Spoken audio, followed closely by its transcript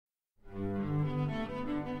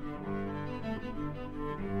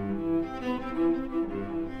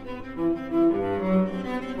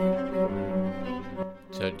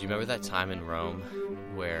Do you remember that time in Rome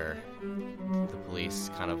where the police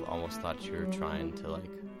kind of almost thought you were trying to, like...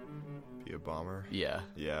 Be a bomber? Yeah.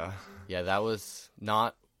 Yeah. Yeah, that was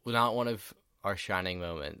not one of our shining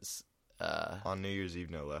moments. On New Year's Eve,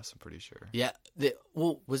 no less, I'm pretty sure. Yeah.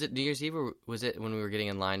 Was it New Year's Eve or was it when we were getting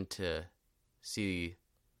in line to see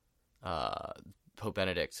Pope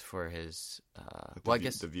Benedict for his... I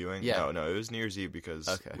guess... The viewing? Yeah. No, it was New Year's Eve because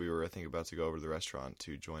Okay. we were, I think, about to go over to the restaurant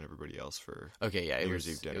to join everybody else for Okay, yeah, New Year's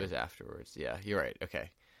Eve dinner. It was afterwards. Yeah, you're right.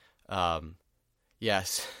 Okay.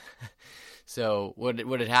 Yes. So what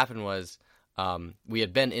had happened was we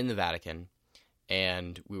had been in the Vatican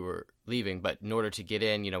and we were leaving, but in order to get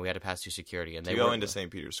in, we had to pass through security. And to go into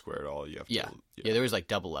St. Peter's Square at all, you have to... Yeah, there was like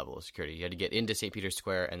double level of security. You had to get into St. Peter's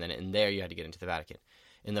Square, and then in there you had to get into the Vatican.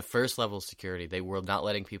 In the first level of security, they were not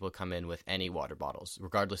letting people come in with any water bottles,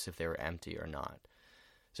 regardless if they were empty or not.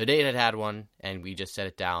 So Nate had one, and we just set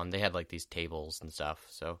it down. They had like these tables and stuff,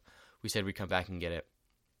 so we said we'd come back and get it.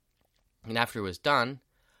 And after it was done,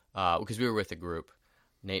 because we were with a group,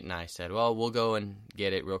 Nate and I said, well, we'll go and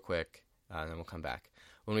get it real quick, and then we'll come back.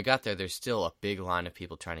 When we got there, there's still a big line of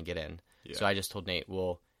people trying to get in. Yeah. So I just told Nate,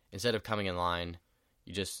 well, instead of coming in line,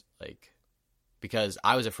 you just, like... Because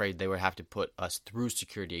I was afraid they would have to put us through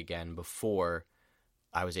security again before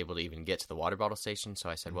I was able to even get to the water bottle station. So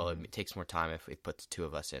I said, well, it takes more time if we put the two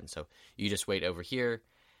of us in. So you just wait over here,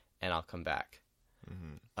 and I'll come back.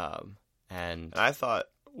 Mm-hmm. And I thought,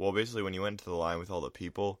 well, basically when you went into the line with all the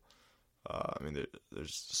people,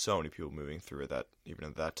 there's so many people moving through it even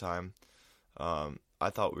at that time. I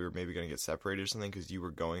thought we were maybe going to get separated or something because you were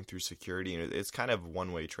going through security, and it's kind of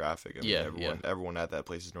one-way traffic. Everyone at that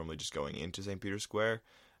place is normally just going into St. Peter's Square,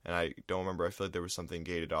 and I don't remember. I feel like there was something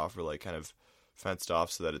gated off or like kind of fenced off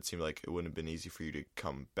so that it seemed like it wouldn't have been easy for you to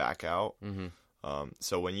come back out. Mm-hmm.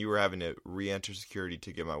 So when you were having to re-enter security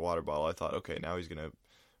to get my water bottle, I thought, okay, now he's going to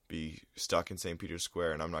be stuck in St. Peter's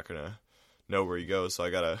Square, and I'm not going to know where he goes, so I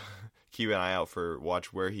got to keep an eye out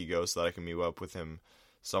watch where he goes so that I can meet up with him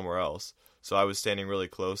somewhere else. So I was standing really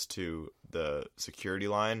close to the security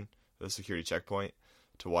line, the security checkpoint,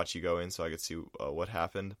 to watch you go in so I could see what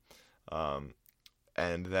happened.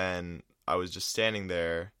 And then I was just standing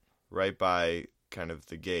there right by kind of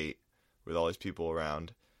the gate with all these people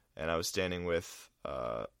around. And I was standing with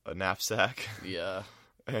a knapsack. Yeah.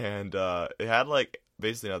 And it had like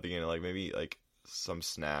basically nothing in it, like maybe like some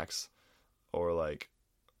snacks or like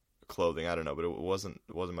clothing. I don't know, but it wasn't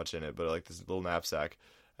much in it, but like this little knapsack.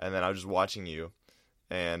 And then I was just watching you,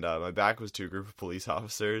 and my back was to a group of police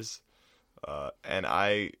officers, and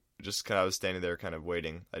I just kind of was standing there kind of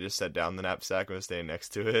waiting. I just set down the knapsack and was standing next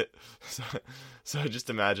to it. So just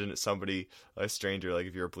imagine somebody, a stranger, like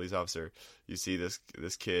if you're a police officer, you see this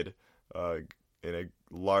kid in a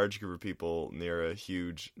large group of people near a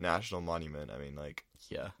huge national monument. I mean, like,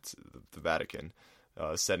 yeah, it's the Vatican,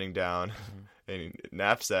 setting down a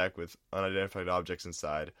knapsack with unidentified objects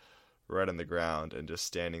inside, right on the ground, and just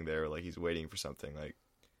standing there like he's waiting for something. Like,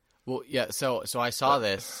 well, yeah. So I saw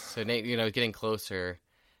this. So Nate, getting closer,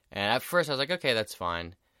 and at first I was like, okay, that's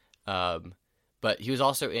fine. But he was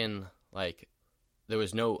also in like there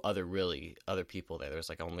was no other people there. There was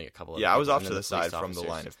like only a couple. Yeah, I was off to the police side from officers. the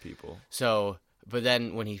line of people. So, but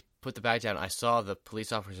then when he put the bag down, I saw the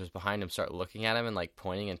police officers behind him start looking at him and like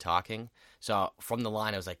pointing and talking. So from the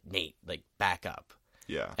line, I was like, Nate, like back up.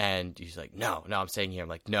 Yeah. And he's like, no, I'm staying here. I'm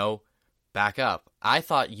like, no. Back up. I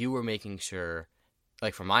thought you were making sure,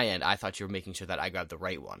 like from my end, I thought you were making sure that I grabbed the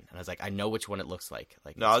right one. And I was like, I know which one it looks like.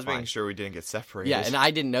 No, I was making sure we didn't get separated. Yeah, and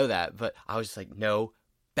I didn't know that, but I was just like, no,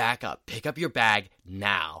 back up. Pick up your bag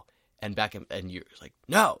now. And back up, and you're like,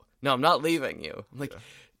 no, I'm not leaving you. I'm like,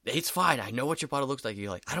 it's fine. I know what your bottle looks like.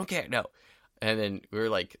 You're like, I don't care, no. And then we were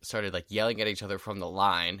like, started like yelling at each other from the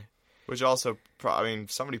line. Which also,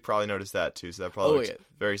 somebody probably noticed that too, so that probably looks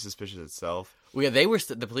very suspicious itself. Well, yeah,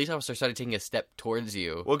 the police officer started taking a step towards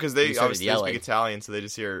you. Well, because they obviously speak Italian, so they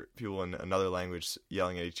just hear people in another language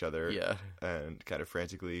yelling at each other. Yeah. And kind of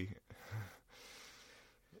frantically.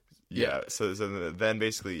 Yeah. So then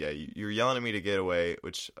basically, yeah, you're yelling at me to get away,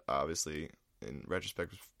 which obviously, in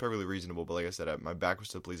retrospect, was perfectly reasonable. But like I said, my back was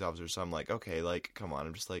to the police officer, so I'm like, okay, like, come on.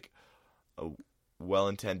 I'm just like a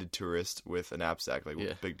well-intended tourist with a knapsack. Like,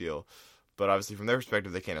 big deal. But obviously, from their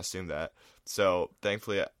perspective, they can't assume that. So,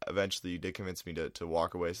 thankfully, eventually, you did convince me to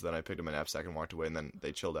walk away. So then I picked up my knapsack and walked away, and then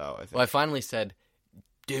they chilled out, I think. Well, I finally said,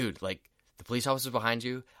 dude, like, the police officers behind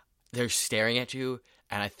you, they're staring at you,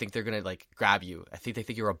 and I think they're going to, like, grab you. I think they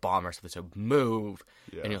think you're a bomb or something, so move.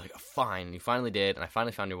 Yeah. And you're like, oh, fine. And you finally did, and I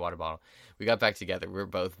finally found your water bottle. We got back together. We were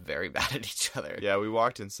both very mad at each other. Yeah, we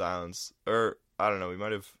walked in silence. Or, I don't know, we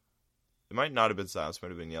might have... It might not have been silence. It might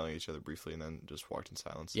have been yelling at each other briefly and then just walked in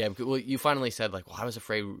silence. Yeah, well, you finally said, like, well, I was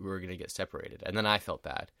afraid we were going to get separated. And then I felt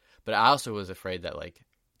bad. But I also was afraid that, like,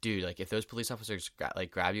 dude, like, if those police officers,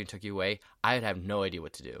 grabbed you and took you away, I would have no idea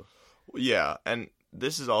what to do. Yeah, and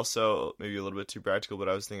this is also maybe a little bit too practical, but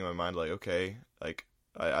I was thinking in my mind, like, okay, like,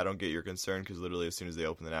 I don't get your concern because literally as soon as they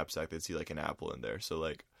open the knapsack, they'd see, like, an apple in there. So,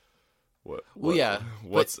 like, what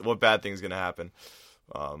bad thing's going to happen?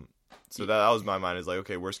 So that was my mind, is like,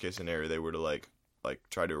 okay, worst case scenario, they were to like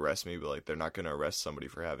try to arrest me, but like they're not going to arrest somebody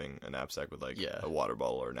for having a knapsack with like a water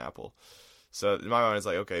bottle or an apple. So in my mind, it's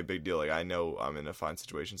like, okay, big deal. Like, I know I'm in a fine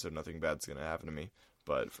situation, so nothing bad's going to happen to me.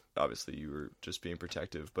 But obviously you were just being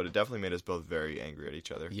protective. But it definitely made us both very angry at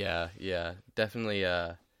each other. Yeah, definitely.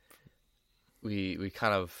 We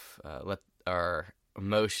kind of let our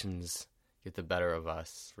emotions get the better of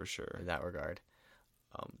us, for sure, in that regard.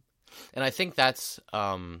 And I think that's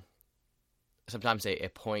sometimes a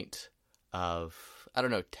point of, I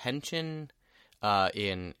don't know, tension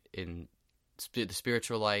in the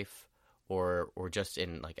spiritual life, or just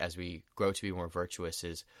in, like, as we grow to be more virtuous,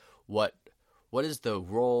 is what is the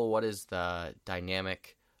role, what is the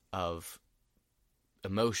dynamic of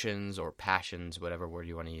emotions or passions, whatever word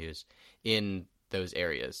you want to use, in those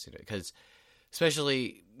areas, because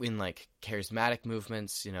especially in, like, charismatic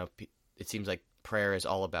movements, it seems like prayer is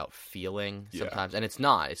all about feeling sometimes, and it's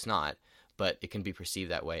not, but it can be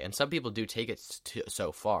perceived that way, and some people do take it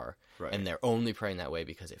so far, right, and they're only praying that way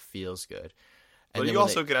because it feels good. And but you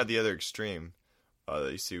also get at the other extreme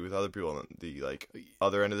that you see with other people on the, like,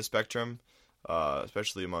 other end of the spectrum,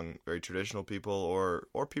 especially among very traditional people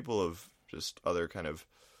or people of just other kind of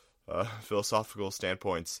philosophical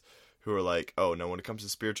standpoints, who are like, oh no, when it comes to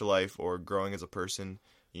spiritual life or growing as a person,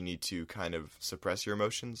 you need to kind of suppress your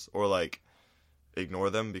emotions or, like, ignore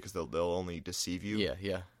them because they'll only deceive you.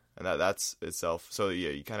 Yeah. And that's itself. So yeah,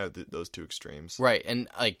 you kind of have those two extremes. Right. And,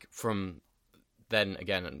 like, from then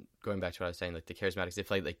again, going back to what I was saying, like, the charismatics,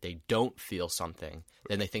 if like they don't feel something,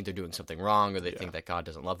 then they think they're doing something wrong, or they think that God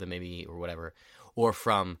doesn't love them, maybe, or whatever. Or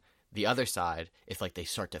from the other side, if, like, they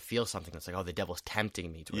start to feel something that's like, oh, the devil's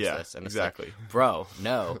tempting me towards this. And exactly. It's like, bro,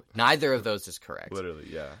 no, neither of those is correct. Literally,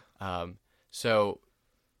 yeah. So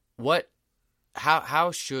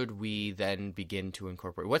how should we then begin to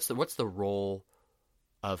incorporate, what's the role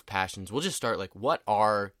of passions? We'll just start, like, what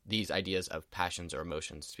are these ideas of passions or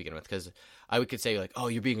emotions to begin with? Because I could say, like, oh,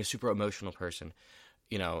 you're being a super emotional person.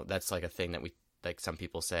 That's, like, a thing that like, some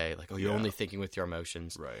people say, like, oh, you're only thinking with your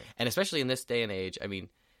emotions. Right. And especially in this day and age, I mean,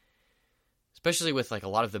 especially with, like, a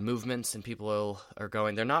lot of the movements and people are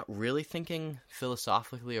going, they're not really thinking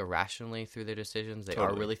philosophically or rationally through their decisions. They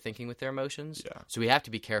are really thinking with their emotions. Yeah. So we have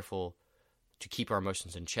to be careful to keep our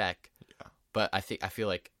emotions in check. Yeah. But I feel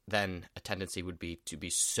like then a tendency would be to be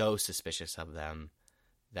so suspicious of them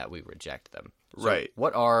that we reject them. So right.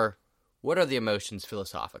 What are the emotions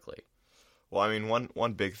philosophically? Well, I mean,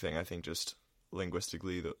 one big thing, I think, just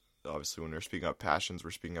linguistically, obviously when we're speaking about passions,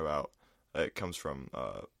 we're speaking about, it comes from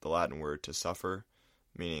the Latin word to suffer,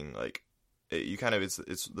 meaning, like,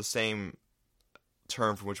 it's the same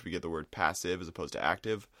term from which we get the word passive as opposed to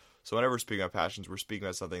active. So whenever we're speaking about passions, we're speaking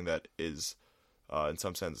about something that is, in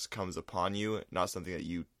some sense, comes upon you, not something that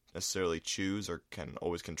you necessarily choose or can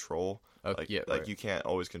always control. Okay, like you can't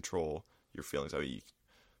always control your feelings. I mean,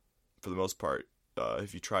 for the most part,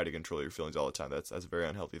 if you try to control your feelings all the time, that's a very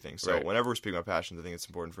unhealthy thing. So whenever we're speaking about passions, I think it's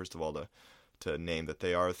important, first of all, to name that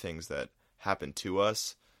they are things that happen to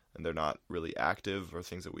us, and they're not really active or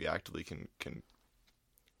things that we actively can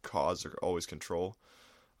cause or always control.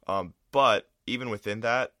 But even within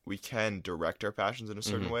that, we can direct our passions in a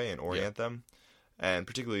certain way and orient them. And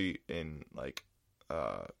particularly in, like,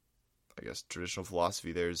 I guess, traditional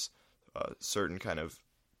philosophy, there's certain kind of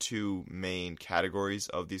two main categories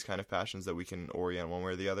of these kind of passions that we can orient one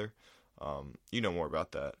way or the other. You know more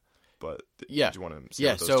about that, but do you want to say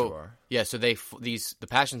what those two are? Yeah, so the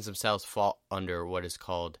passions themselves fall under what is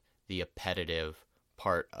called the appetitive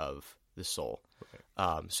part of the soul.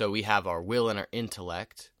 Okay. So we have our will and our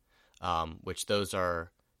intellect, which those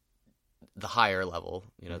are the higher level,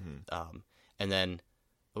 and then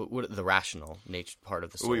the rational nature part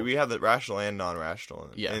of the soul. We have the rational and non-rational.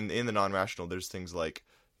 Yeah. And in the non-rational, there's things like,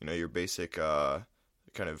 your basic kind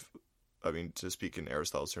of, I mean, to speak in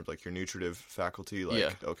Aristotle's terms, like your nutritive faculty,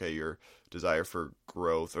 like, okay, your desire for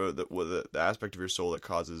growth, or the aspect of your soul that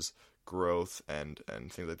causes growth and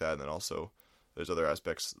things like that. And then also there's other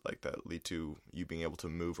aspects like that lead to you being able to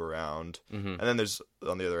move around. Mm-hmm. And then there's,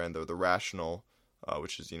 on the other end, the rational,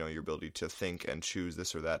 which is, your ability to think and choose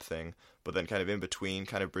this or that thing. But then kind of in between,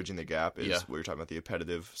 kind of bridging the gap is what you're talking about, the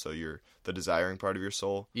appetitive. So you're the desiring part of your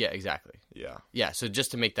soul. Yeah, exactly. Yeah. Yeah, so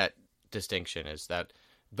just to make that distinction is that,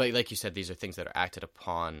 but like you said, these are things that are acted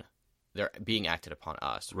upon. They're being acted upon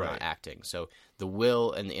us. We're not acting. So the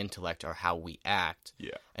will and the intellect are how we act.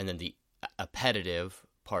 Yeah. And then the appetitive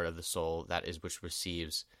part of the soul, that is which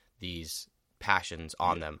receives these passions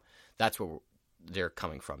on them. That's where they're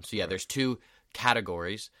coming from. So there's two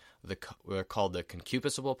categories. They're called the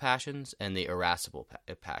concupiscible passions and the irascible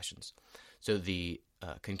passions. So the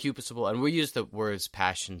concupiscible, and we use the words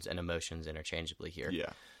passions and emotions interchangeably here.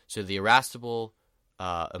 Yeah. So the irascible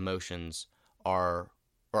emotions are,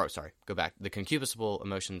 the concupiscible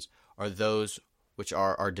emotions are those which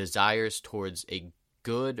are our desires towards a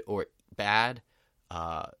good or bad,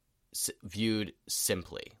 viewed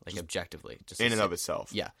simply, like objectively, just in and of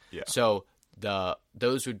itself. Yeah. Yeah. So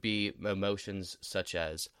those would be emotions such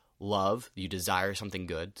as love, you desire something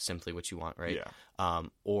good, simply what you want, right? Yeah.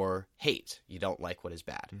 Or hate, you don't like what is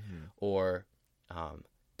bad. Or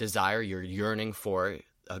desire, you're yearning for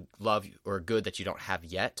a love or a good that you don't have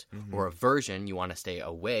yet. Or aversion, you want to stay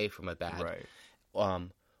away from a bad. Right.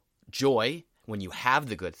 Joy, when you have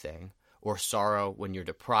the good thing. Or sorrow, when you're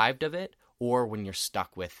deprived of it. Or when you're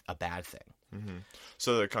stuck with a bad thing.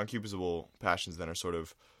 So the concupiscible passions then are sort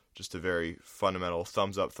of just a very fundamental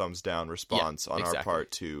thumbs up, thumbs down response on our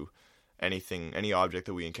part to any object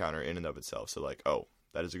that we encounter in and of itself. So like, oh,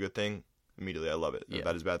 that is a good thing, immediately I love it. Yeah.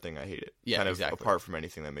 That is a bad thing, I hate it. Yeah, kind of exactly. apart from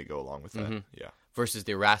anything that may go along with that. Yeah. Versus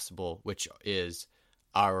the irascible, which is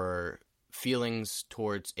our feelings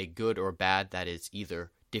towards a good or bad that is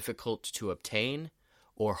either difficult to obtain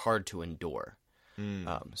or hard to endure.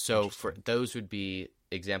 So for those would be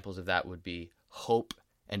examples of that would be hope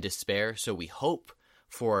and despair. So we hope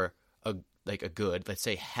for a good, let's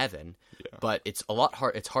say heaven, but it's a lot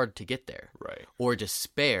hard. It's hard to get there. Right. Or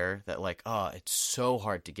despair that like, oh, it's so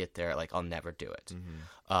hard to get there. Like I'll never do it.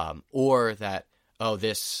 Or that, oh,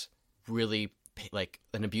 this really like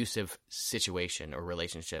an abusive situation or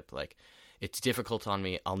relationship, like it's difficult on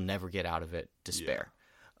me. I'll never get out of it. Despair.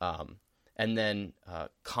 And then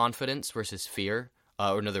confidence versus fear,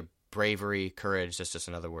 or another bravery, courage. That's just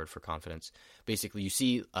another word for confidence. Basically, you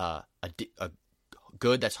see a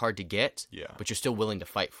good that's hard to get, but you're still willing to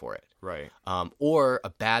fight for it. Right. Or a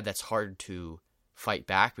bad that's hard to fight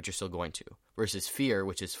back, but you're still going to. Versus fear,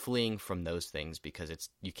 which is fleeing from those things because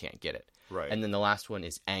you can't get it. Right. And then the last one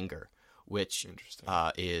is anger, which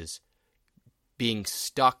is being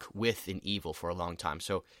stuck with an evil for a long time.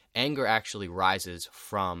 So anger actually rises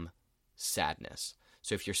from sadness.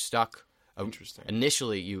 So if you're stuck,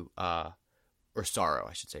 initially you, or sorrow,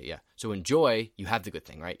 I should say, yeah. So in joy, you have the good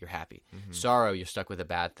thing, right? You're happy. Sorrow, you're stuck with a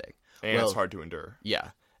bad thing. And it's hard to endure. Yeah.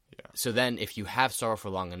 So then if you have sorrow for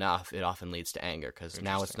long enough, it often leads to anger because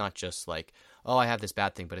now it's not just like, oh, I have this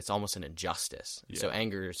bad thing, but it's almost an injustice. So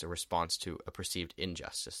anger is a response to a perceived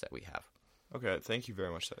injustice that we have. Okay, thank you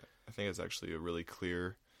very much. I think it's actually a really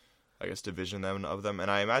clear, I guess, division of them.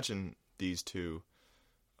 And I imagine these two,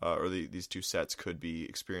 these two sets could be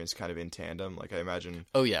experienced kind of in tandem. Like I imagine,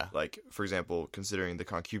 like for example, considering the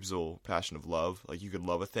concupiscible passion of love, like you could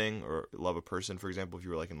love a thing or love a person, for example, if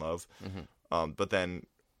you were like in love. But then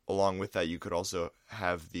along with that, you could also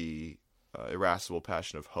have the irascible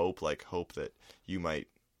passion of hope, like hope that you might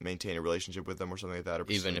maintain a relationship with them or something like that, or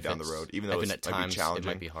even down the road, even though at times might be challenging, it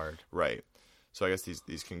might be hard. Right. So I guess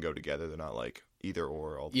these can go together. They're not like either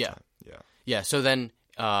or all the time. Yeah. So then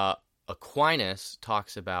Aquinas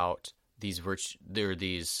talks about these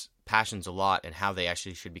these passions a lot and how they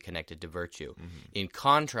actually should be connected to virtue. In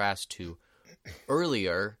contrast to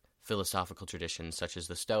earlier philosophical traditions such as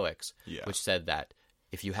the Stoics, which said that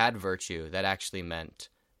if you had virtue, that actually meant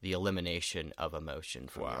the elimination of emotion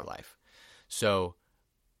from your life. So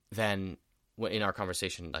then in our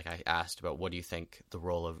conversation, like I asked about what do you think the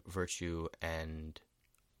role of virtue and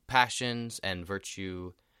passions and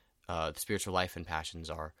virtue, the spiritual life and passions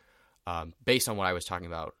are, based on what I was talking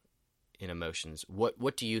about in emotions.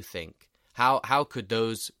 What do you think? How could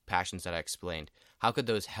those passions that I explained, how could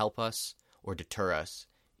those help us or deter us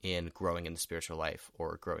in growing in the spiritual life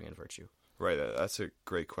or growing in virtue? Right, that's a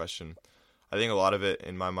great question. I think a lot of it,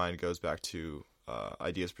 in my mind, goes back to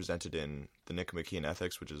ideas presented in the Nicomachean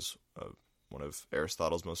Ethics, which is one of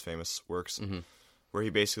Aristotle's most famous works, where he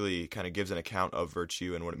basically kind of gives an account of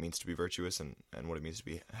virtue and what it means to be virtuous and what it means to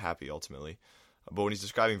be happy, ultimately. But when he's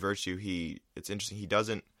describing virtue, it's interesting, he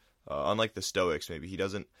doesn't, unlike the Stoics maybe, he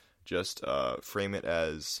doesn't just frame it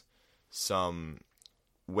as some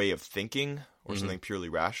way of thinking or something purely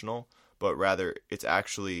rational, but rather it's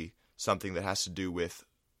actually something that has to do with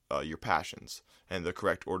your passions and the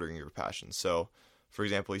correct ordering of your passions. So, for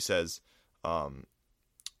example, he says,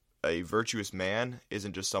 a virtuous man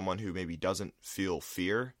isn't just someone who maybe doesn't feel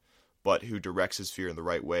fear, but who directs his fear in the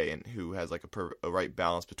right way and who has like a right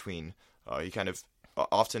balance between.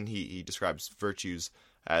 Often he describes virtues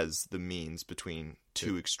as the means between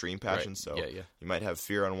two extreme passions. Right. So Yeah. you might have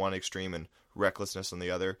fear on one extreme and recklessness on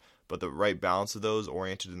the other, but the right balance of those,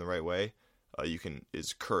 oriented in the right way,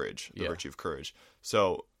 is courage, the virtue of courage.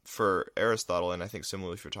 So for Aristotle, and I think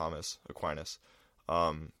similarly for Thomas Aquinas,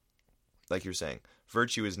 like you're saying,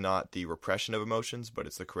 virtue is not the repression of emotions, but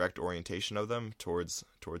it's the correct orientation of them towards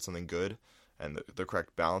something good, and the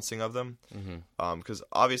correct balancing of them. Because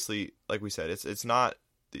obviously, like we said, it's not,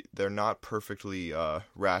 they're not perfectly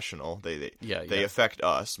rational. They affect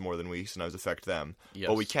us more than we sometimes affect them. Yes.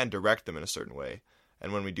 But we can direct them in a certain way,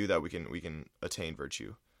 and when we do that, we can attain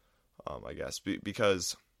virtue. I guess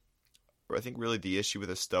because I think really the issue with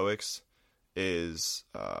the Stoics is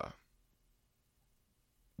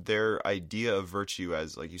their idea of virtue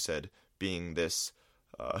as, like you said, being this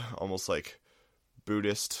almost like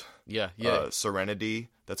Buddhist serenity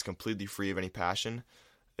that's completely free of any passion.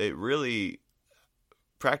 It really,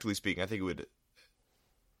 practically speaking, I think it would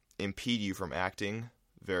impede you from acting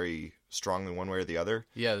very strongly one way or the other.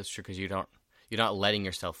 Yeah, that's true, because you're not letting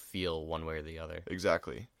yourself feel one way or the other.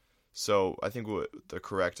 Exactly. So I think what the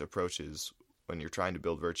correct approach is when you're trying to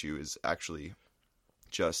build virtue is actually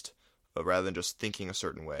just, rather than just thinking a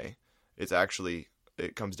certain way, it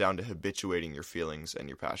comes down to habituating your feelings and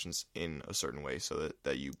your passions in a certain way so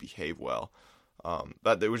that you behave well.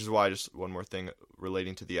 Which is why, just one more thing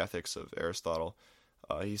relating to the ethics of Aristotle,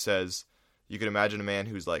 he says, you can imagine a man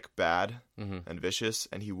who's like bad and vicious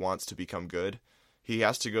and he wants to become good. He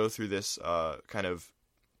has to go through this kind of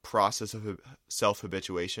process of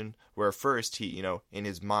self-habituation, where first he, in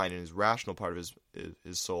his mind, in his rational part of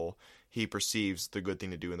his soul, he perceives the good thing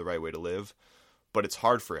to do and the right way to live. But it's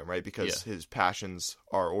hard for him, right? Because his passions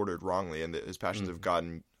are ordered wrongly, and his passions have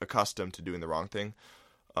gotten accustomed to doing the wrong thing.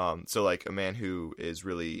 So like a man who is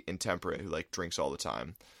really intemperate, who like drinks all the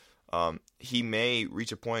time, he may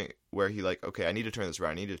reach a point where he like, okay, I need to turn this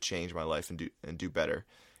around. I need to change my life and do better.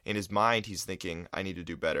 In his mind, he's thinking, I need to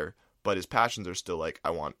do better. But his passions are still like, I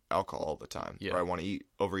want alcohol all the time, or I want to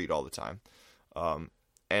overeat all the time.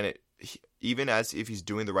 And even as if he's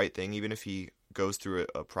doing the right thing, even if he goes through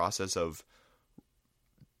a process of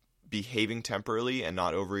behaving temperately and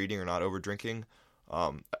not overeating or not overdrinking,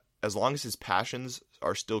 as long as his passions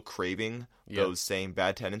are still craving those same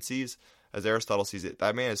bad tendencies, as Aristotle sees it,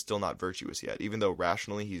 that man is still not virtuous yet. Even though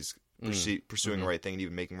rationally he's pursuing the right thing and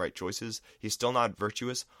even making right choices, he's still not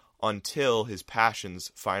virtuous until his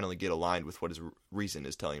passions finally get aligned with what his reason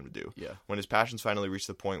is telling him to do. Yeah. When his passions finally reach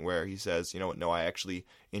the point where he says, you know what, no, I actually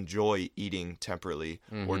enjoy eating temperately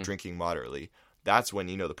or drinking moderately, that's when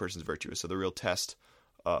the person's virtuous. So the real test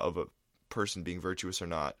of a person being virtuous or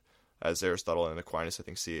not, as Aristotle and Aquinas I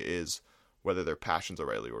think see it, is whether their passions are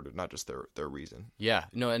rightly ordered, not just their reason. Yeah,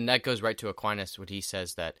 no, and that goes right to Aquinas when he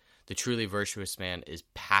says that the truly virtuous man is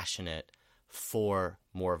passionate for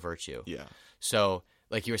more virtue. Yeah. So,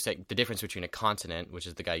 like you were saying, the difference between a continent, which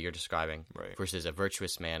is the guy you're describing, versus a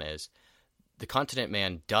virtuous man is the continent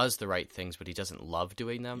man does the right things, but he doesn't love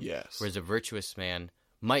doing them. Yes. Whereas a virtuous man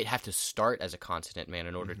might have to start as a continent man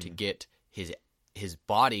in order to get his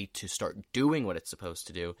body to start doing what it's supposed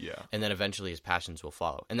to do, and then eventually his passions will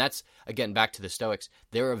follow. And that's, again, back to the Stoics.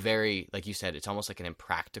 They're a very, like you said, it's almost like an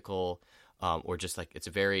impractical, or just like it's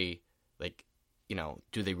a very, like,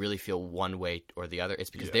 do they really feel one way or the other? It's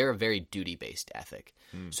because they're a very duty-based ethic.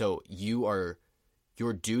 So your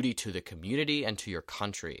duty to the community and to your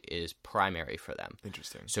country is primary for them.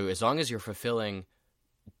 Interesting. So as long as you're fulfilling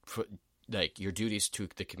like your duties to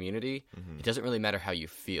the community, it doesn't really matter how you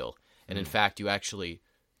feel. And in fact, you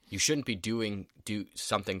shouldn't be do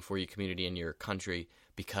something for your community and your country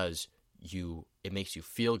because it makes you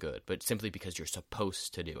feel good, but simply because you're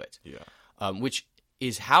supposed to do it. Yeah. Which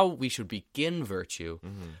is how we should begin virtue,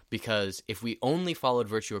 because if we only followed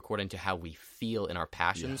virtue according to how we feel in our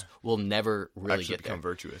passions, we'll never really actually get become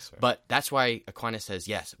there. Virtuous. Right? But that's why Aquinas says,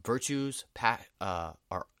 yes, virtues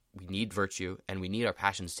we need virtue and we need our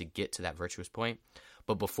passions to get to that virtuous point.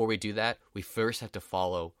 But before we do that, we first have to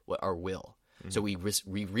follow our will. So we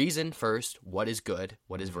reason first what is good,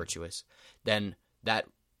 what is virtuous. Then that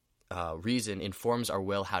reason informs our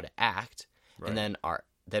will how to act, and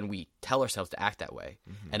then we tell ourselves to act that way.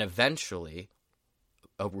 And eventually,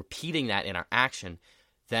 repeating that in our action,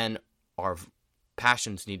 then our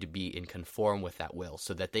passions need to be in conform with that will,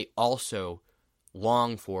 so that they also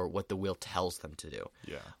long for what the will tells them to do.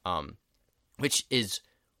 Yeah. Which is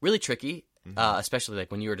really tricky. Especially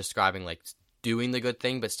like when you were describing like doing the good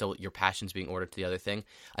thing, but still your passions being ordered to the other thing.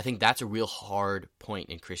 I think that's a real hard point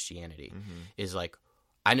in Christianity. Is like,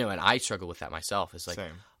 I know, and I struggle with that myself. It's like,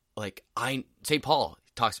 Same. like St. Paul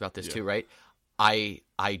talks about this too, right? I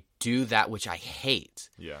do that which I hate.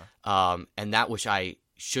 Yeah. And that which I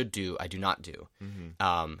should do, I do not do.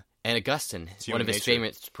 Mm-hmm. And Augustine, one of his nature.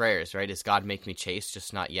 famous prayers, right, is God make me chaste,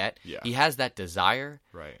 just not yet. Yeah. He has that desire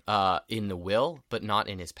Right. In the will, but not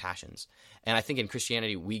in his passions. And I think in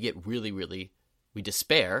Christianity, we get really, really, we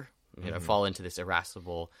despair, fall into this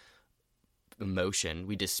irascible emotion.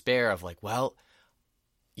 We despair of like, well,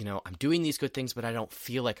 I'm doing these good things, but I don't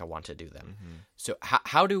feel like I want to do them. Mm-hmm. So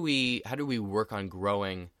how do we work on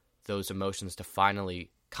growing those emotions to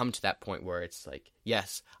finally come to that point where it's like,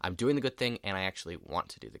 yes, I'm doing the good thing and I actually want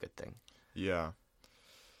to do the good thing? Yeah.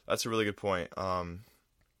 That's a really good point.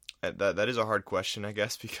 That is a hard question, I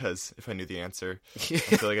guess, because if I knew the answer, I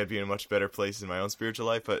feel like I'd be in a much better place in my own spiritual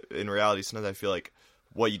life. But in reality, sometimes I feel like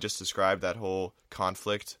what you just described, that whole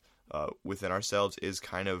conflict within ourselves, is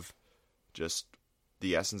kind of just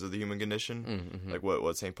the essence of the human condition. Mm-hmm. Like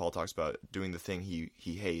what St. Paul talks about, doing the thing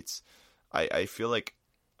he hates. I feel like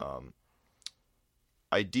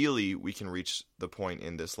ideally we can reach the point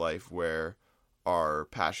in this life where our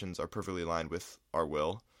passions are perfectly aligned with our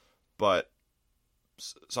will, but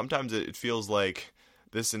sometimes it feels like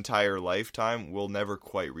this entire lifetime we'll never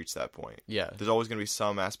quite reach that point. Yeah. There's always going to be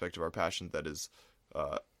some aspect of our passion that is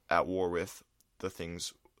at war with the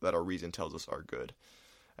things that our reason tells us are good.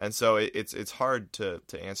 And so it's hard to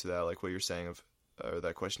answer that, like what you're saying or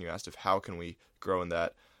that question you asked of how can we grow in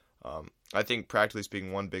that. I think practically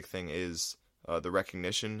speaking, one big thing is the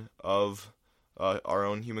recognition of our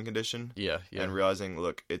own human condition. Yeah. And realizing,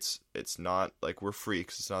 look, it's not like we're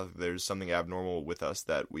freaks. It's not that there's something abnormal with us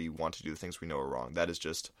that we want to do the things we know are wrong. That is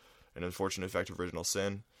just an unfortunate effect of original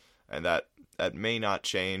sin, and that may not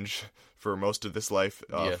change for most of this life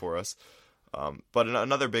for us. But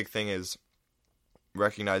another big thing is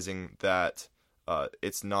recognizing that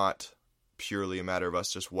it's not purely a matter of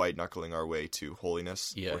us just white-knuckling our way to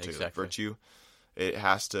holiness or to virtue. It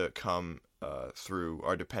has to come through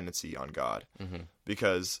our dependency on God. Mm-hmm.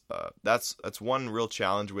 Because that's one real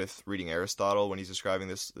challenge with reading Aristotle when he's describing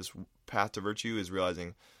this path to virtue, is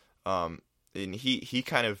realizing and he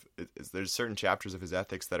kind of, there's certain chapters of his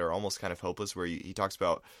ethics that are almost kind of hopeless, where he talks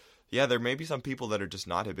about, there may be some people that are just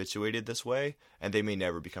not habituated this way, and they may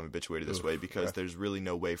never become habituated this way because there's really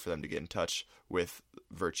no way for them to get in touch with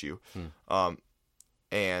virtue.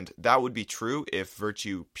 And that would be true if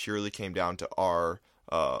virtue purely came down to our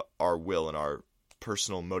will and our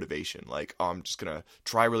personal motivation. Like, I'm just going to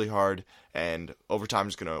try really hard, and over time I'm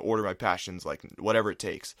just going to order my passions, like whatever it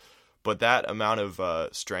takes. But that amount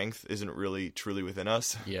of strength isn't really truly within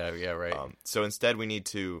us. Yeah, right. So instead we need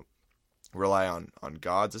to rely on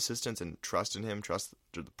God's assistance and trust in Him, trust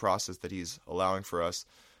the process that He's allowing for us,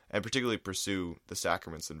 and particularly pursue the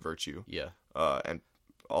sacraments and virtue. Yeah. And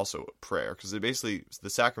also prayer, because basically the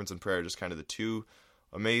sacraments and prayer are just kind of the two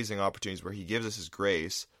amazing opportunities where He gives us His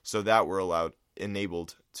grace so that we're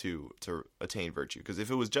enabled to attain virtue. Because if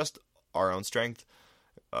it was just our own strength,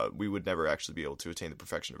 we would never actually be able to attain the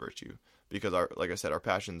perfection of virtue, because like I said, our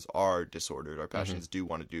passions are disordered. Our passions do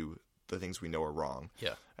want to do the things we know are wrong.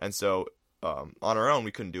 Yeah. And so on our own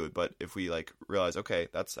we couldn't do it, but if we realize, okay,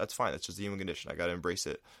 that's fine, that's just the human condition, I got to embrace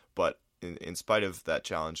it. But in spite of that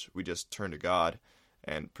challenge, we just turn to God,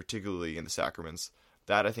 and particularly in the sacraments,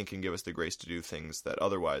 that I think can give us the grace to do things that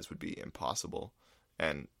otherwise would be impossible,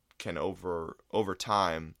 and can over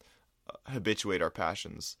time habituate our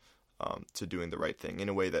passions to doing the right thing in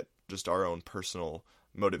a way that just our own personal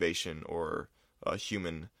motivation or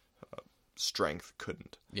human strength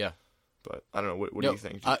couldn't. Yeah. But I don't know. What do you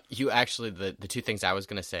think? You actually, the two things I was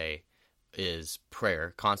going to say is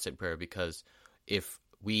prayer, constant prayer, because if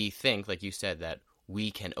we think, like you said, that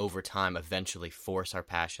we can over time eventually force our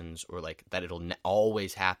passions, or that it'll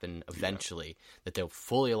always happen eventually, that they'll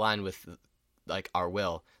fully align with our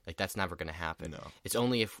will, that's never going to happen. No. It's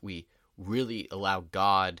only if we really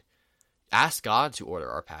ask God to order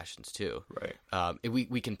our passions too. Right.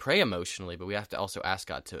 We can pray emotionally, but we have to also ask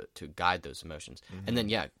God to guide those emotions. And then,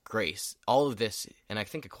 grace. All of this, and I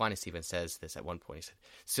think Aquinas even says this at one point. He said,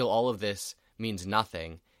 still all of this means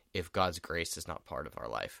nothing if God's grace is not part of our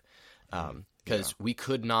life. Because we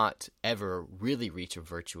could not ever really reach a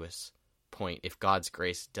virtuous point if God's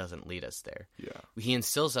grace doesn't lead us there. Yeah. He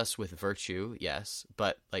instills us with virtue, yes,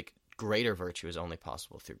 but greater virtue is only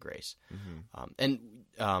possible through grace. And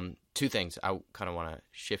two things I kind of want to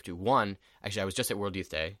shift to. One, actually, I was just at World Youth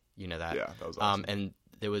Day. You know that. Yeah, that was awesome. And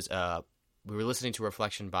there was we were listening to a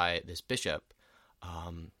reflection by this bishop,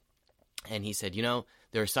 and he said,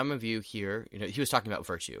 there are some of you here. He was talking about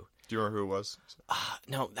virtue. Do you remember who it was?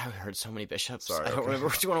 No, I heard so many bishops. Sorry, I don't remember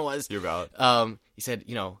which one it was. You're valid. He said,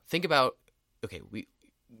 think about, okay,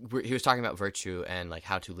 he was talking about virtue and like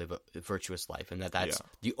how to live a virtuous life, and that's Yeah.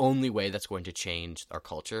 the only way that's going to change our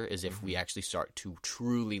culture is if we actually start to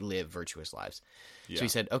truly live virtuous lives. Yeah. So he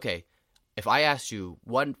said, okay, if I asked you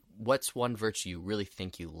what's one virtue you really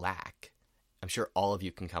think you lack, I'm sure all of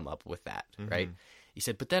you can come up with that, right? He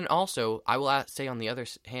said, but then also I will say on the other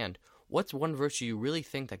hand, what's one virtue you really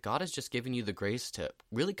think that God has just given you the grace to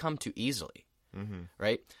really come to easily,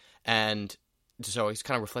 right? And so he's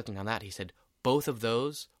kind of reflecting on that. He said, both of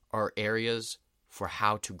those are areas for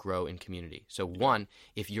how to grow in community. So one,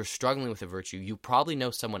 if you're struggling with a virtue, you probably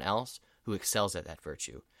know someone else who excels at that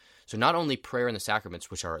virtue. So not only prayer and the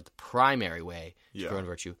sacraments, which are the primary way to grow in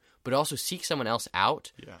virtue, but also seek someone else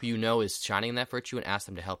out who you know is shining in that virtue and ask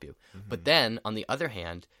them to help you. But then, on the other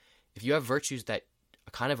hand, if you have virtues that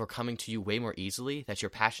kind of are coming to you way more easily, that your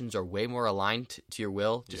passions are way more aligned to your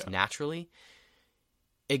will just naturally,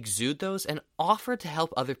 exude those and offer to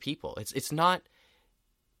help other people. It's not,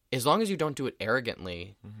 as long as you don't do it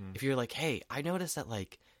arrogantly, if you're like, hey, I noticed that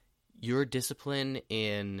like your discipline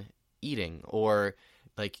in eating or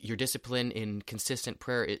like your discipline in consistent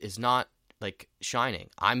prayer is not like shining.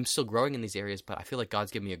 I'm still growing in these areas, but I feel like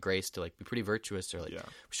God's given me a grace to like be pretty virtuous or like be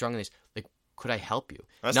strong in these. Like, could I help you?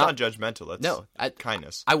 That's not judgmental. That's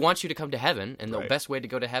kindness. I want you to come to heaven, and the Right. best way to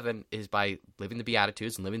go to heaven is by living the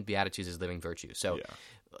Beatitudes, and living the Beatitudes is living virtue. So,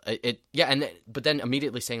 but then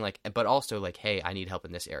immediately saying like, but also like, hey, I need help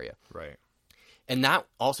in this area. Right. And that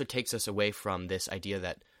also takes us away from this idea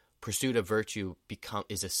that pursuit of virtue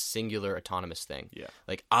is a singular autonomous thing. Yeah.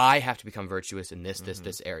 Like, I have to become virtuous in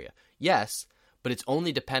this area. Yes, but it's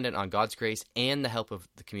only dependent on God's grace and the help of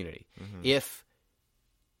the community.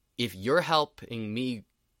 If you're helping me,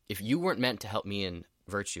 if you weren't meant to help me in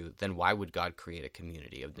virtue, then why would God create a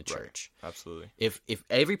community of the church? Right. Absolutely. If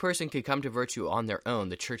every person could come to virtue on their own,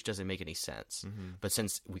 the church doesn't make any sense. But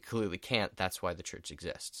since we clearly can't, that's why the church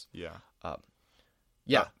exists. Yeah.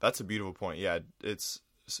 That's a beautiful point. Yeah, it's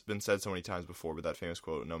been said so many times before, but that famous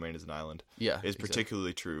quote, "No man is an island," is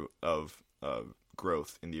particularly true of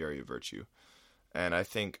growth in the area of virtue. And I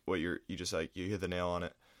think what you just like, you hit the nail on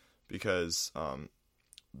it, because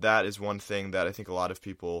that is one thing that I think a lot of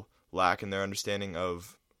people lack in their understanding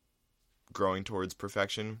of growing towards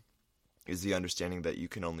perfection, is the understanding that you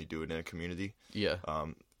can only do it in a community. Yeah.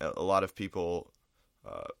 A lot of people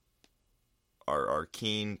are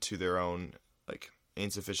keen to their own like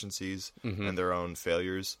insufficiencies and their own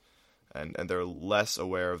failures, and they're less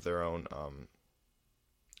aware of their own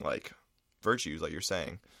like virtues, like you're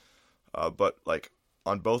saying. But like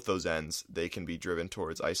on both those ends, they can be driven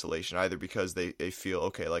towards isolation, either because they feel,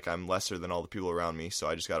 okay, like I'm lesser than all the people around me, so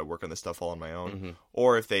I just got to work on this stuff all on my own.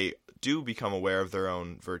 Or if they do become aware of their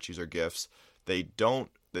own virtues or gifts, they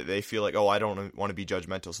feel like, oh, I don't want to be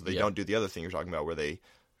judgmental, so they don't do the other thing you're talking about, where they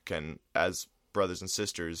can, as brothers and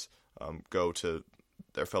sisters, go to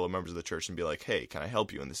their fellow members of the church and be like, hey, can I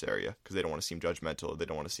help you in this area? Because they don't want to seem judgmental. They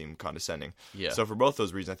don't want to seem condescending. Yeah. So for both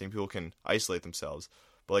those reasons, I think people can isolate themselves.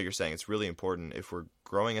 But like you're saying, it's really important, if we're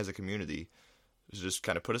growing as a community, to just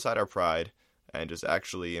kind of put aside our pride and just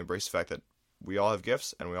actually embrace the fact that we all have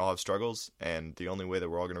gifts and we all have struggles, and the only way that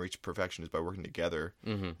we're all going to reach perfection is by working together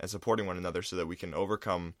and supporting one another, so that we can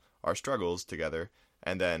overcome our struggles together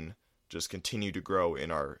and then just continue to grow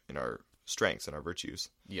in our strengths and our virtues.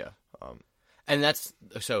 Yeah. And that's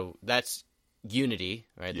unity,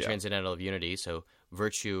 right? The transcendental of unity. So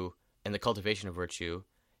virtue and the cultivation of virtue,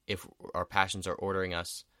 if our passions are ordering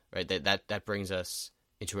us, right, that brings us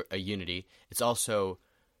into a unity. It's also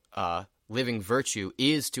living virtue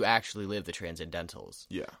is to actually live the transcendentals.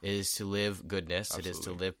 Yeah. It is to live goodness. Absolutely. It is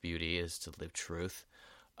to live beauty. It is to live truth.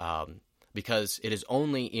 Because it is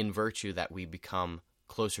only in virtue that we become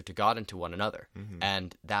closer to God and to one another.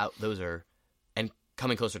 And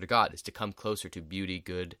coming closer to God is to come closer to beauty,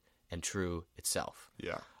 good, and true itself.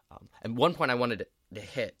 Yeah. And one point I wanted to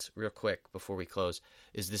hit real quick before we close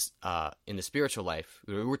is this: in the spiritual life,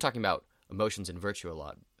 we were talking about emotions and virtue a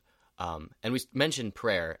lot, and we mentioned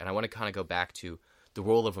prayer, and I want to kind of go back to the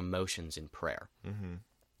role of emotions in prayer,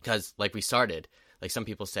 because like we started, like some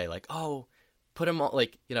people say like, oh, put them all,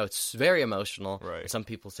 like, you know, it's very emotional. Right. Some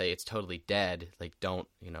people say it's totally dead, like don't,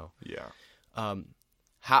 you know. Yeah.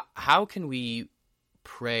 How can we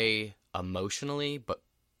pray emotionally but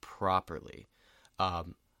properly?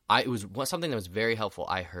 It was something that was very helpful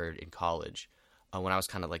I heard in college when I was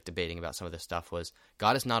kind of like debating about some of this stuff, was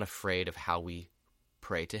God is not afraid of how we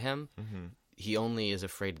pray to him. He only is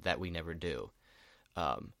afraid that we never do.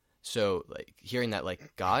 So like hearing that,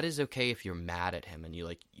 like, God is okay if you're mad at him and you,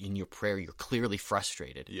 like, in your prayer you're clearly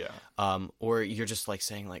frustrated. Yeah. Or you're just like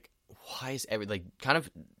saying like, why is kind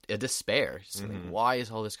of a despair, just like, why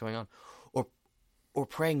is all this going on? or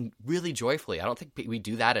praying really joyfully. I don't think we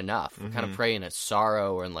do that enough. We're kind of praying at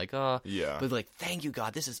sorrow or in like, oh, Yeah. but like, thank you,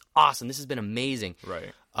 God. This is awesome. This has been amazing.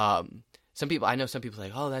 Right. I know some people are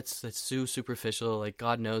like, oh, that's so superficial. Like,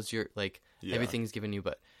 God knows you're like everything's given you.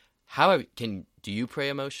 But do you pray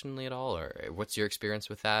emotionally at all, or what's your experience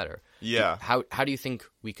with that? Or how do you think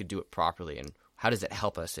we could do it properly, and how does it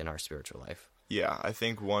help us in our spiritual life? Yeah, I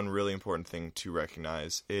think one really important thing to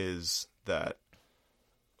recognize is that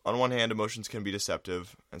on one hand, emotions can be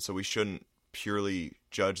deceptive, and so we shouldn't purely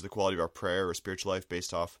judge the quality of our prayer or spiritual life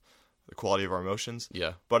based off the quality of our emotions.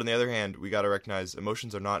 Yeah. But on the other hand, we got to recognize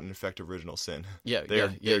emotions are not an effect of original sin. Yeah.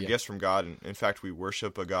 They're gifts from God, and in fact, we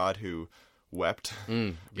worship a God who wept.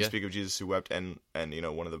 We speak of Jesus who wept, and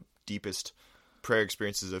one of the deepest prayer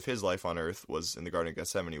experiences of his life on earth was in the Garden of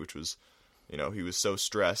Gethsemane, which was, he was so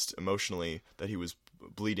stressed emotionally that he was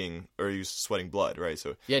bleeding, or he was sweating blood, right?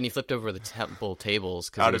 So and he flipped over the temple tables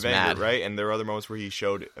because out he was of anger, mad, right? And there were other moments where he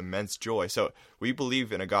showed immense joy. So we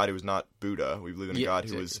believe in a God who is not Buddha. We believe in a God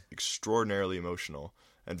who is extraordinarily emotional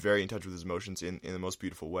and very in touch with his emotions in the most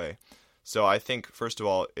beautiful way. So I think, first of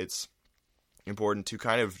all, it's important to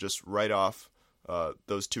kind of just write off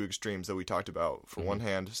those two extremes that we talked about. For one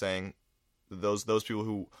hand, saying those people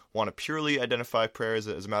who want to purely identify prayer as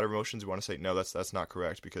a matter of emotions, we want to say, no, that's not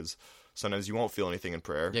correct, because sometimes you won't feel anything in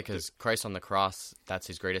prayer. Yeah, because Christ on the cross, that's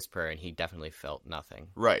his greatest prayer, and he definitely felt nothing.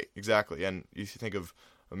 Right, exactly. And you think of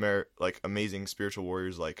amazing spiritual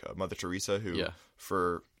warriors like Mother Teresa, who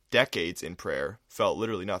for decades in prayer felt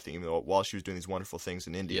literally nothing, even though while she was doing these wonderful things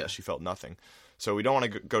in India, she felt nothing. So we don't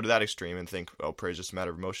want to go to that extreme and think, oh, prayer is just a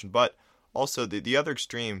matter of emotion. But also the other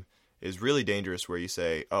extreme is really dangerous, where you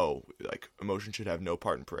say, oh, like emotion should have no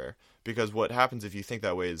part in prayer. Because what happens if you think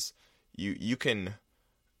that way is you can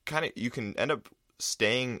end up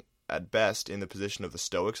staying at best in the position of the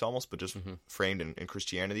Stoics almost, but just framed in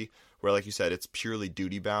Christianity, where, like you said, it's purely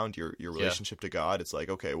duty bound, your relationship to God. It's like,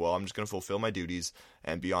 okay, well, I'm just going to fulfill my duties,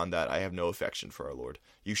 and beyond that, I have no affection for our Lord.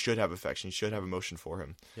 You should have affection. You should have emotion for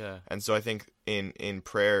him. Yeah. And so I think in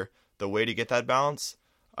prayer, the way to get that balance,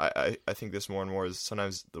 I think this more and more, is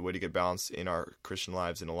sometimes the way to get balance in our Christian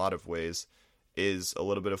lives in a lot of ways is a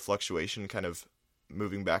little bit of fluctuation, kind of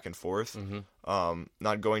moving back and forth,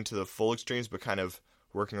 not going to the full extremes, but kind of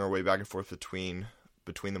working our way back and forth between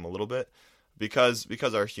them a little bit, because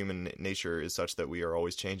our human nature is such that we are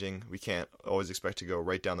always changing. We can't always expect to go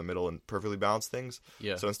right down the middle and perfectly balance things.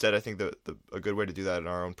 Yeah. So instead, I think that a good way to do that in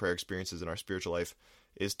our own prayer experiences in our spiritual life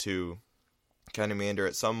is to kind of meander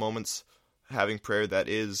at some moments, having prayer that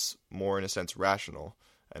is more, in a sense, rational,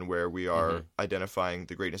 and where we are identifying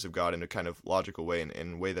the greatness of God in a kind of logical way,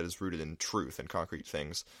 in a way that is rooted in truth and concrete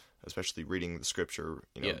things, especially reading the scripture,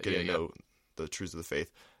 getting to know the truths of the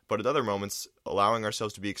faith. But at other moments, allowing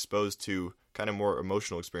ourselves to be exposed to kind of more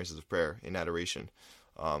emotional experiences of prayer in adoration.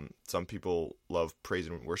 Some people love praise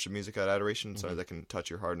and worship music at adoration. Sometimes that can touch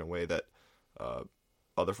your heart in a way that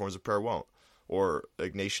other forms of prayer won't. Or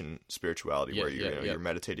Ignatian spirituality, where you're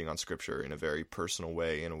meditating on scripture in a very personal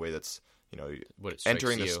way, in a way that's,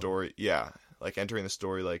 entering the story. Yeah, like entering the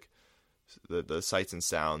story, like the sights and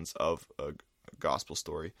sounds of a gospel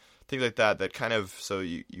story. Things like that kind of, so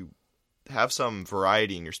you have some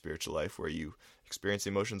variety in your spiritual life, where you experience the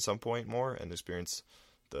emotion at some point more, and experience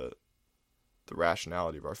the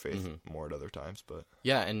rationality of our faith more at other times. But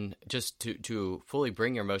yeah, and just to fully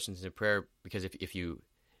bring your emotions into prayer, because if you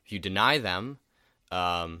deny them,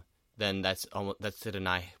 then that's to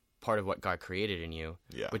deny part of what God created in you.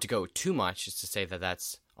 Yeah. But to go too much is to say that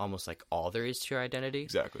that's almost like all there is to your identity.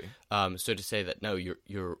 Exactly. So to say that, no,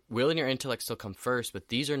 your will and your intellect still come first, but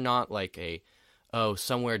these are not like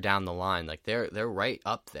somewhere down the line. Like they're right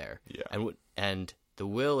up there. Yeah. And the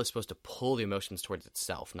will is supposed to pull the emotions towards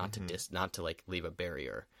itself, not to like leave a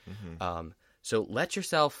barrier. So let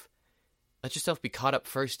yourself be caught up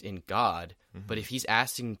first in God, but if he's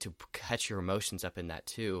asking to catch your emotions up in that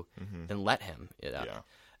too, then let him.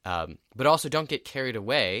 But also don't get carried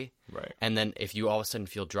away. Right. And then if you all of a sudden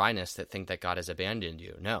feel dryness, that think that God has abandoned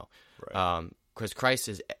you. No. Right. Because Christ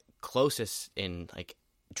is closest in like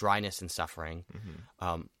dryness and suffering.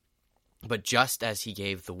 But just as he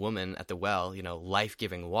gave the woman at the well,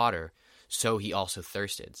 life-giving water, so he also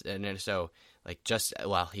thirsted. And so, like, just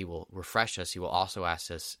while he will refresh us, he will also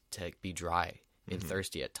ask us to be dry and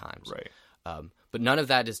thirsty at times. Right. But none of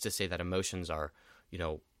that is to say that emotions are,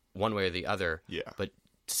 one way or the other. Yeah. But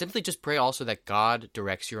simply just pray also that God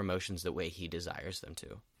directs your emotions the way he desires them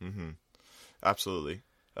to. Absolutely.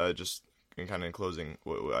 Just kind of in closing,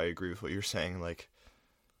 I agree with what you're saying. Like,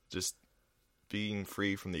 just being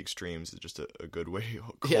free from the extremes is just a good way,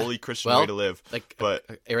 Yeah. holy Christian Well, way to live. like But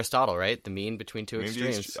Aristotle, right? The mean between two I mean,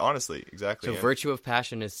 extremes. honestly, exactly. So yeah. virtue of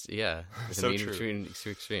passion is the So mean true. between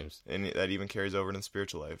two extremes. And that even carries over into the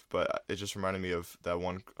spiritual life. But it just reminded me of that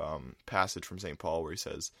one passage from St. Paul where he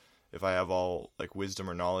says, if I have all like wisdom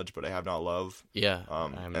or knowledge, but I have not love, Yeah,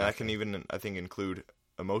 and that can even, I think, include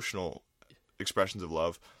emotional expressions of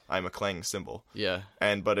love, I'm a clanging cymbal. Yeah,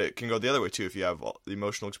 But it can go the other way too. If you have all the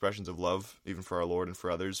emotional expressions of love, even for our Lord and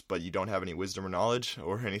for others, but you don't have any wisdom or knowledge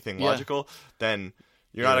or anything logical, then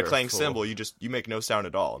you're not a You're a clanging fool. cymbal. You make no sound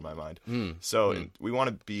at all, in my mind. We want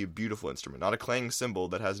to be a beautiful instrument, not a clanging cymbal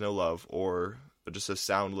that has no love or just a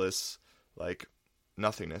soundless like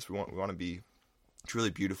nothingness. We want to be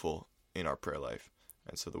truly beautiful in our prayer life,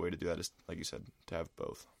 and so the way to do that is, like you said, to have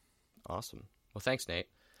both. Awesome. Well, thanks, Nate.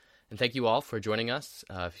 And thank you all for joining us.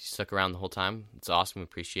 If you stuck around the whole time, it's awesome. We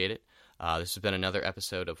appreciate it. This has been another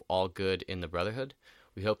episode of All Good in the Brotherhood.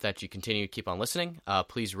 We hope that you continue to keep on listening.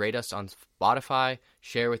 Please rate us on Spotify,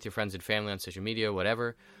 share with your friends and family on social media,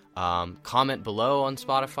 whatever. Comment below on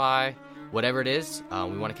Spotify, whatever it is.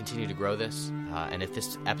 We want to continue to grow this. And if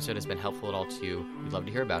this episode has been helpful at all to you, we'd love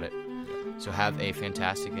to hear about it. So have a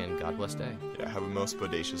fantastic and God bless day. Yeah, have a most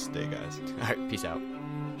bodacious day, guys. All right, peace out.